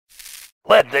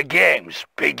Let the games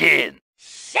begin.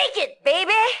 Shake it,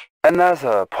 baby!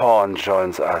 Another pawn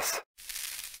joins us.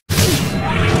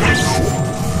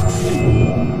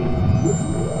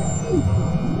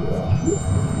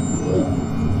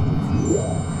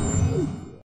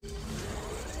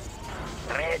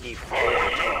 Ready for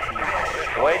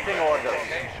Waiting orders.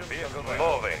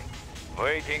 moving.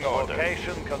 Waiting order.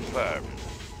 Location confirmed.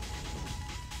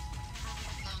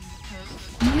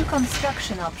 New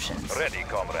construction options. Ready,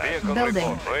 comrade. Vehicle Building.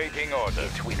 report. Waiting order.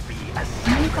 It will be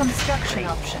a New construction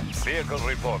options. Vehicle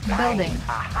report. Building.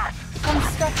 hot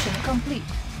Construction complete.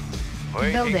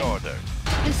 Waiting Building. order.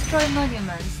 Destroy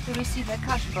monuments to receive a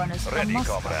cash bonus from Ready,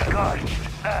 Moscow.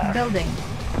 comrade. Building.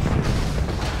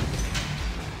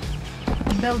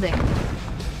 Building.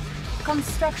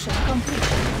 Construction complete.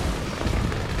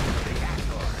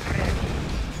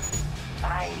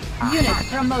 Unit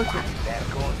promoted. There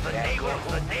goes the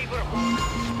neighborhood.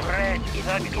 Spread is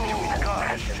a new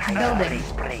Building.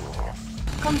 spring.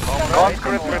 Construction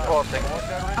Conscript complete. reporting.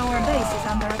 Our base is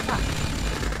under attack.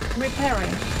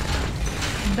 Repairing.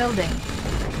 Building.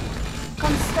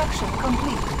 Construction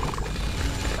complete.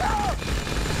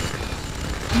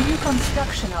 New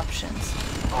construction options.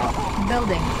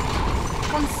 Building.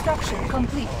 Construction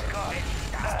complete.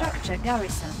 Structure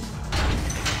garrison.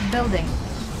 Building.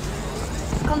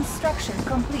 Construction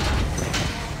complete.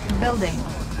 Building.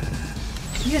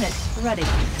 Unit ready.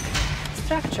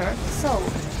 Structure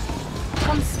sold.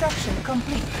 Construction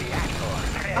complete.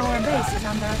 Our base is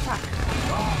under attack.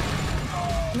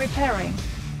 Repairing.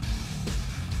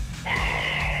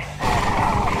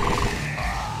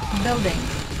 Building.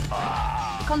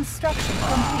 Construction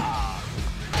complete.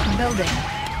 Building.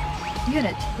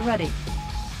 Unit ready.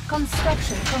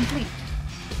 Construction complete.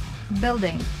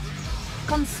 Building.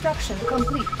 Construction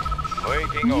complete.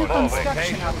 Waiting New order. construction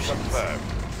Location options. confirmed.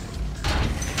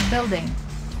 Building.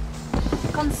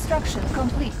 Construction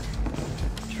complete.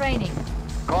 Training.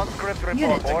 Conscript report.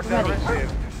 Unit Order ready.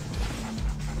 received.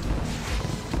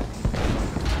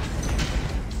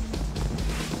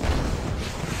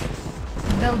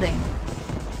 Building.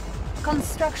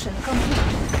 Construction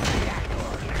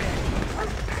complete.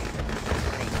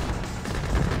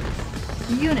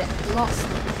 Unit lost.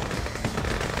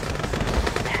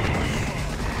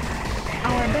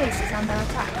 Our base is under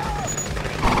attack.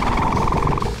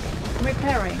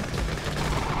 Repairing.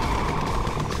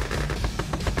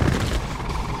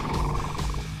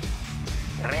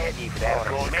 Ready for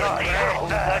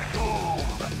the tomb.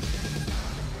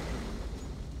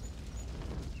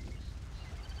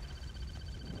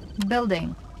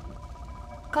 Building.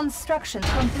 Construction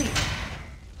complete.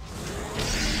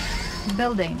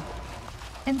 Building.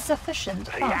 Insufficient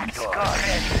funds.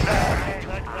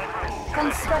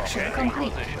 Construction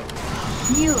complete.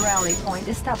 New rally point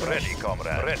established. Ready,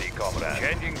 comrade. Ready, comrade.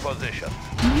 Changing position.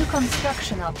 New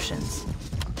construction options.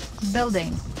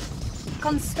 Building.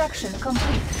 Construction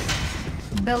complete.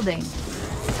 Building.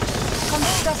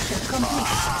 Construction complete.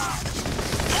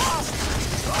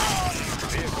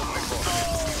 Vehicle report.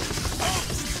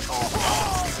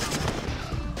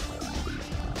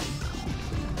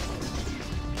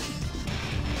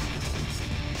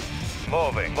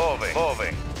 Moving, moving,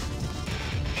 moving.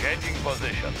 Changing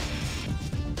position.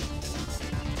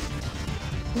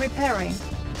 Repairing.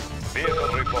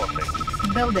 Vehicle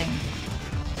reporting. Building.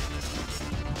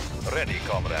 Ready,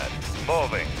 comrade.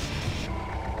 Moving.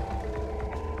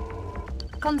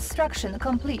 Construction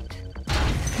complete.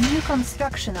 New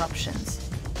construction options.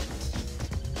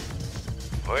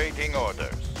 Waiting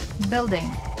orders. Building.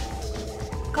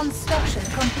 Construction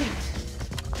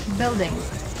complete. Building.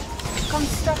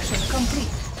 Construction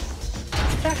complete.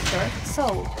 Structure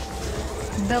sold.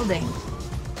 Building.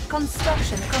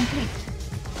 Construction complete.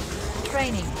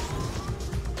 Training.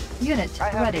 Unit I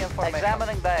have ready. the information.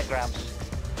 Examining diagrams.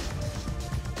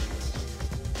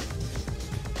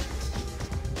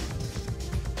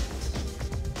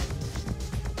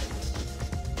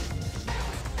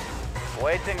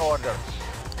 Waiting orders.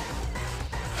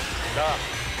 Done.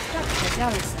 Structure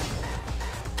garrison.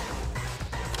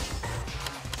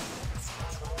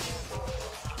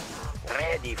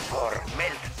 Ready for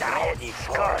meltdown. Ready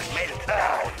for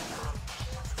meltdown.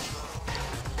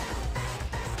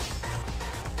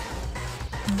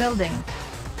 Building.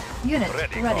 Unit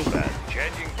Ready, ready. comrade.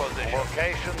 Changing position.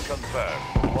 Location confirmed.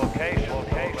 Location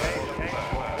confirmed.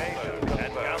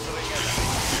 Encountering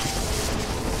enemy.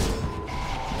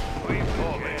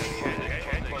 Moving.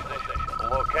 Change position.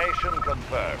 Location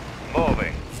confirmed.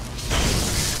 Moving.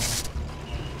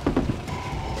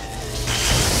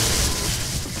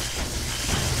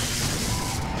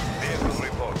 Vehicle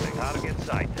reporting. Target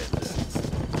sighted.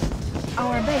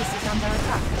 Our base is under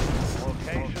attack.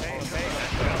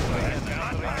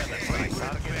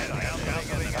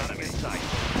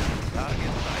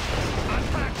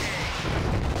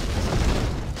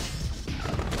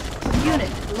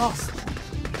 Unit lost.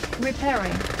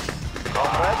 Repairing.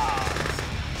 Comrades?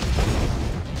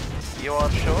 You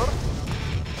are sure?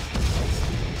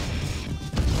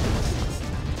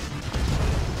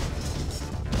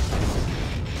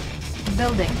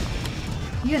 Building.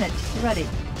 Unit ready.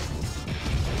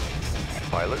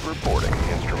 Pilot reporting.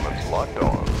 Instruments locked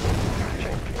on.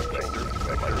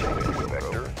 Changing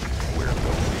vector. We're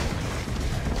going.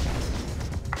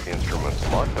 Instruments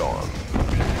locked on.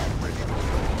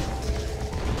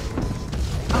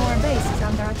 Our base is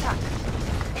under attack.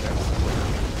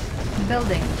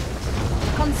 Building.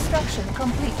 Construction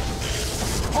complete.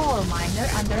 All miner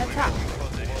under attack.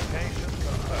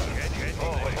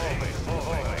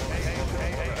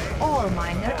 All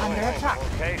miner under attack.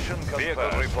 Vehicle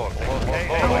report.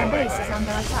 Our base is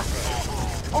under attack.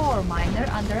 All miner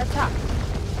under attack.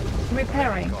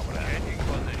 Repairing.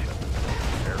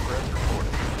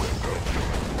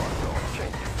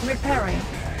 Repairing.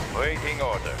 Waiting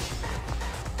order.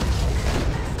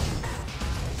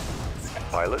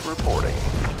 Pilot reporting.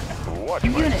 Watch my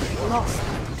Unit signal. lost.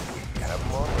 Have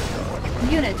them on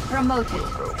radar. Unit promoted.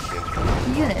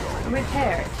 Instruments, Unit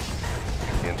repaired.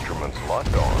 instruments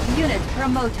locked on. Unit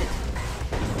promoted.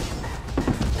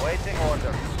 Waiting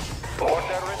order.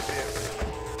 Order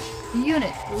received.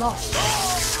 Unit lost.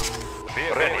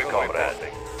 Ready,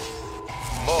 comrade.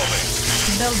 Moving.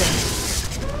 Building.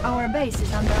 Our base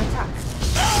is under attack.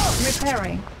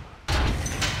 Repairing.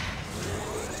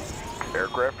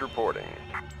 Aircraft reporting.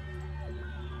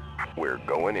 We're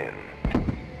going in.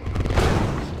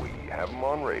 We have them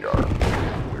on radar.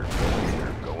 We're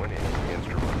going in.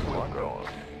 Instruments locked on.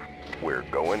 We're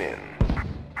going in.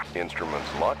 Instruments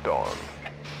locked on.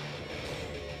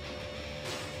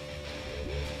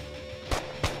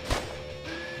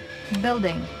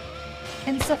 Building.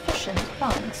 Insufficient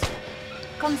funds.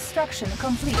 Construction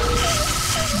complete.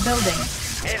 Building.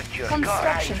 Mercury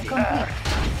Construction core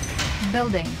complete.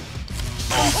 Building.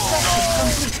 Construction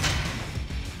complete.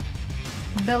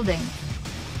 Building.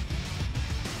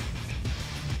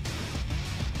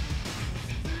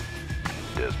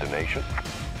 Destination.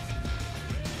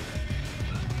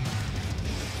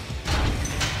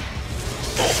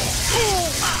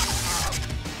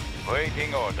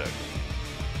 Waiting order.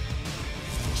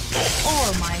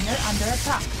 Ore miner under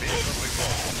attack.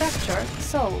 Structure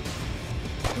sold.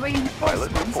 Pilot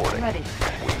Reinforcements reporting. ready.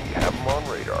 We have them on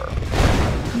radar.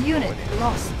 Unit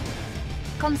lost.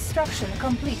 Construction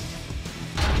complete.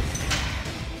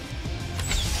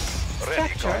 Ready,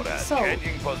 Structure comrade. sold.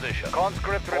 Changing position.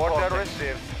 Conscript reporting. Order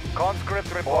received.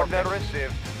 Conscript reporting. Order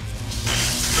received.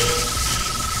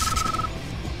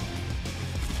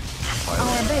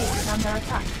 Our base is under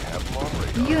attack. Have them on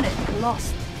radar. Unit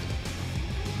lost.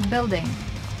 Building.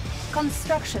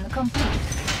 Construction complete.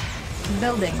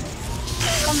 Building.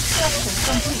 Construction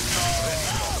complete.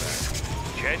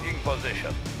 Changing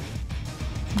position.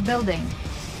 Building.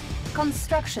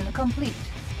 Construction complete.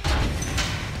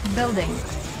 Building.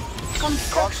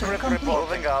 Construction Conscript complete.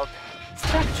 reporting out.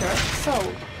 Structure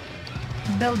sold.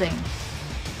 Building.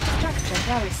 Structure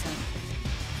garrison.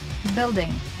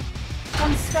 Building.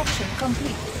 Construction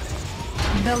complete.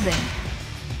 Building.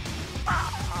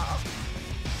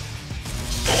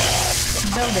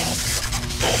 Building.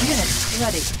 Unit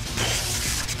ready.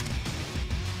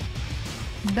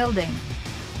 Building.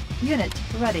 Unit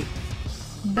ready.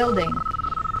 Building.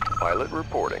 Pilot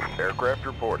reporting. Aircraft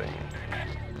reporting.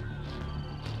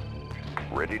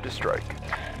 Ready to strike.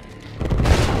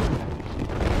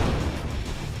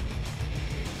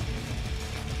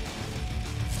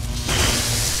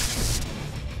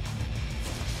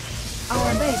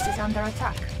 Our base is under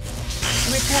attack.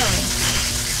 Repairing.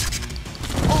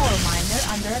 Ore miner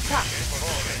under attack.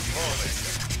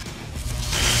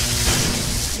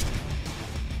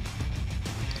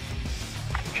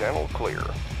 Channel clear.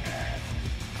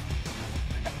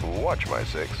 Watch my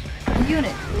 6.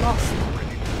 Unit lost.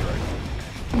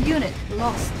 Unit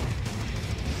lost.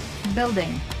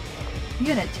 Building.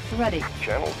 Unit ready.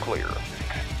 Channel clear.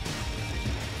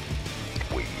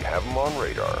 We have them on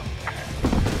radar.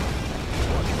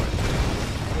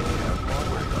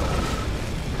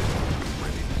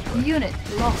 Unit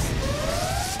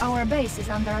lost. Our base is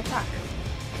under attack.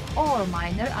 Ore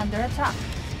miner under attack.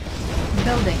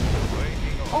 Building.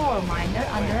 Ore miner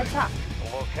under attack.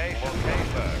 Location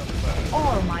confirmed.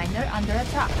 Ore miner under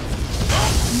attack.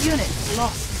 Unit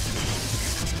lost.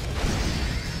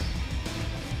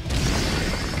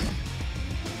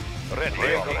 Ready.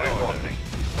 Vehicle reporting.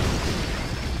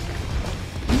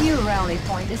 New rally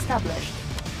point established.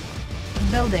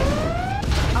 Building.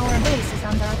 Our base is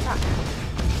under attack.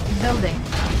 Building.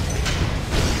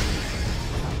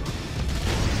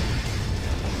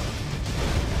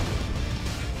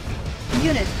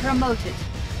 Unit promoted.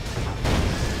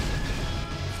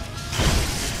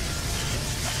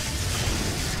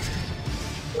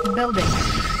 Building.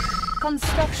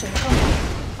 Construction complete.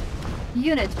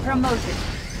 Unit promoted.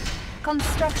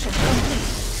 Construction complete.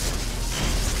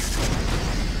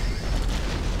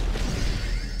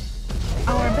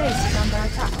 Our base is under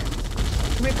attack.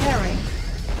 Repairing.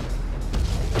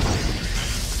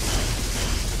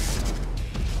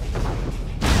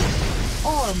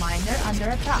 Ore miner under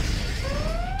attack.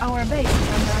 Our base is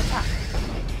under attack.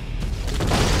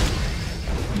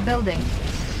 Building.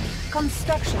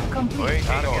 Construction complete.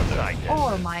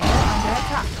 Ore miner under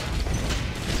attack.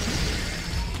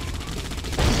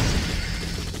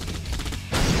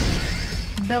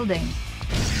 Building.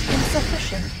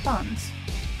 Insufficient funds.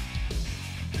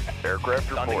 Aircraft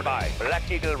Standing reporting. by. Black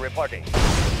Eagle reporting.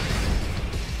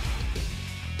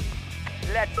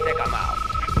 Let's take them out.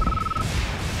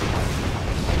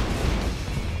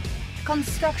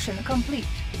 Construction complete.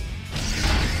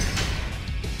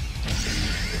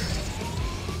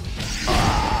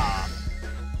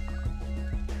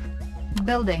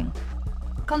 Building.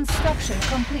 Construction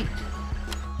complete.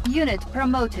 Unit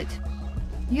promoted.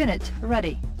 Unit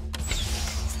ready.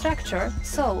 Structure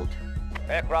sold.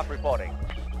 Aircraft reporting.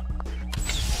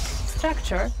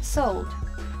 Structure sold.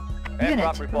 Unit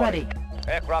Aircraft reporting. ready.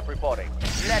 Aircraft reporting.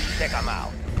 Let's take them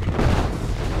out.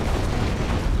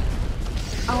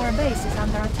 Our base is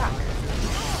under attack.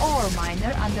 Ore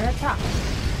miner under attack.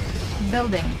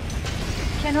 Building.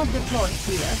 Cannot deploy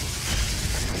here.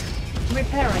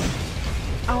 Repairing.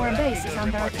 Our base is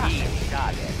under attack. Easy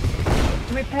target.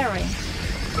 Repairing.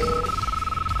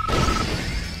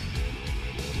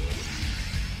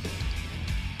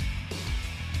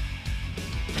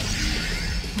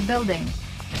 Building.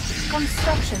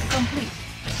 Construction complete.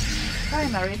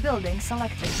 Primary building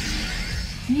selected.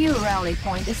 New rally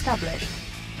point established.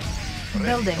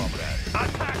 Building.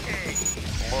 Attacking!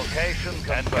 Location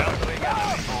confirmed.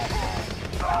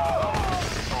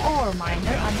 Ore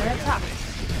miner under attack.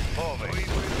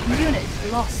 Unit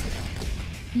lost.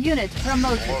 Unit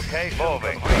promoted. Location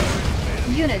moving.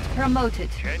 Unit promoted.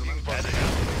 Changing position.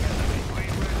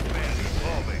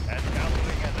 Moving and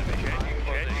countering enemy.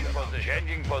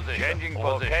 Changing position. Changing position.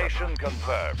 Location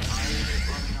confirmed.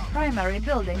 Primary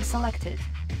building selected.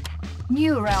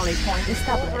 New rally point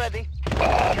established. Ready.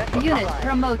 Unit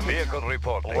promoted. Vehicle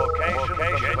reporting. Location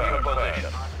changing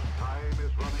position.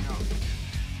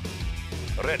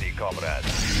 Ready, comrade.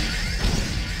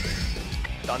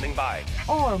 Standing by.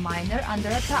 Ore miner under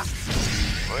attack.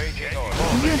 Waiting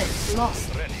order. Unit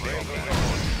lost. Ready.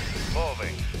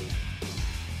 Moving.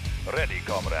 Ready,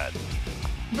 comrade.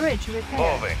 Bridge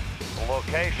repaired. Moving.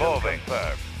 Location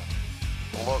confirmed.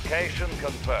 Location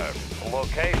confirmed.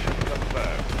 Location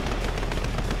confirmed.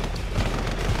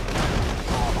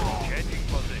 Changing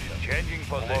position. Changing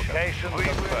position. Location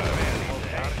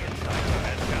confirmed.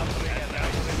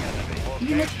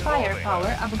 Unit firepower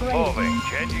upgraded. Moving.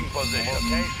 Changing position.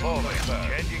 Moving.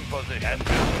 Changing position.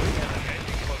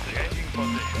 Changing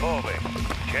position. Moving.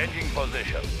 Changing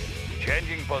position.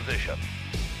 Changing position.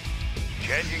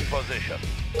 Changing position.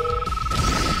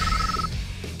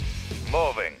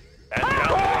 Moving. And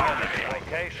countering enemy.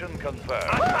 Location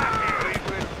confirmed. We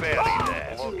will bury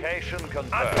that. Location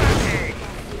confirmed.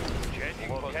 Changing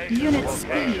position. Unit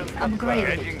speed upgraded.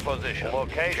 Changing position.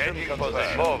 Location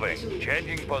confirmed. Moving.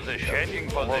 Changing position. Changing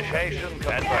position. Location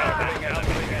confirmed.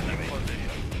 Enemy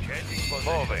position. Changing position.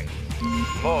 Moving.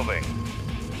 Moving.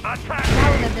 Attack!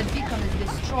 Now that the beacon is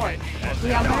destroyed, the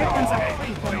Americans are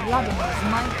free from Vladimir's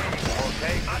might.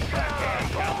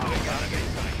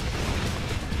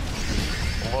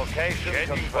 Location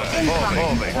confirmed. Incoming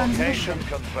Moving. transmission. Location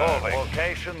confirmed.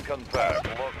 Location confirmed.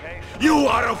 Location. You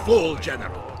are a fool,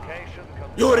 General. Location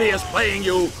confirmed. Yuri is playing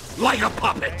you like a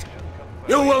puppet.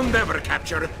 You will never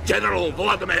capture General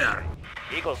Vladimir.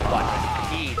 Eagle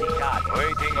Squadron. Easy target.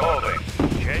 Waiting. Moving.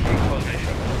 Changing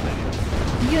position.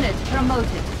 Unit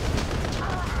promoted.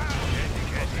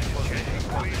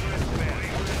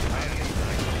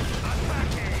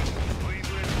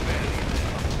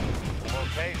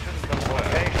 Location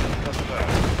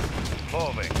confirmed.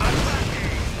 Moving.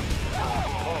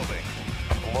 Moving.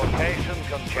 Location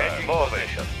confirmed. Moving.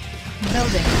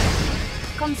 Building.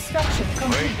 Construction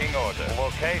complete. Waiting order.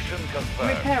 Location confirmed.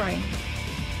 Repairing.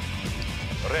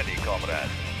 Ready,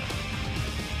 comrade.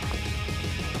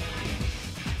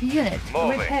 Unit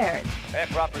Moving. repaired.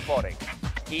 Aircraft reporting.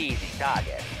 Easy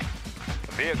target.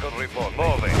 Vehicle report.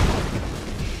 Moving.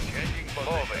 Changing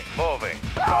position. Moving.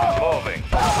 Moving.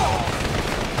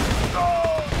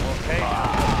 Location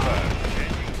confirmed.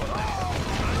 Changing position.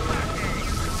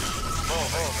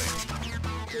 Moving.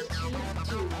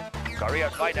 Carry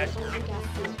Warriors finest.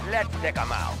 Let's take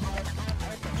them out.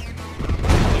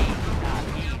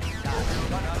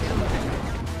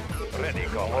 Ready,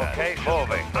 comrade. Location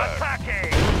moving.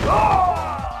 Attacking!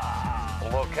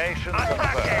 Location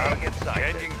Attacking! confirmed.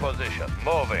 Changing position.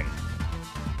 Moving.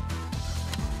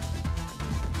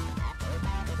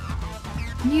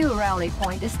 New rally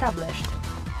point established.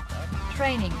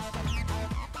 Training.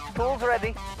 Tools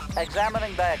ready.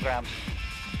 Examining diagrams.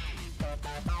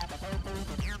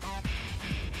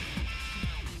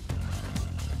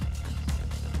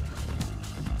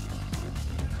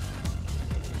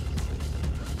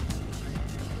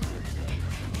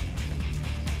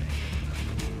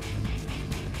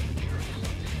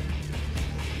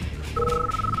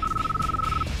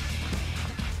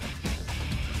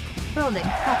 Building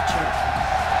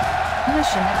captured.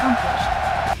 Mission accomplished.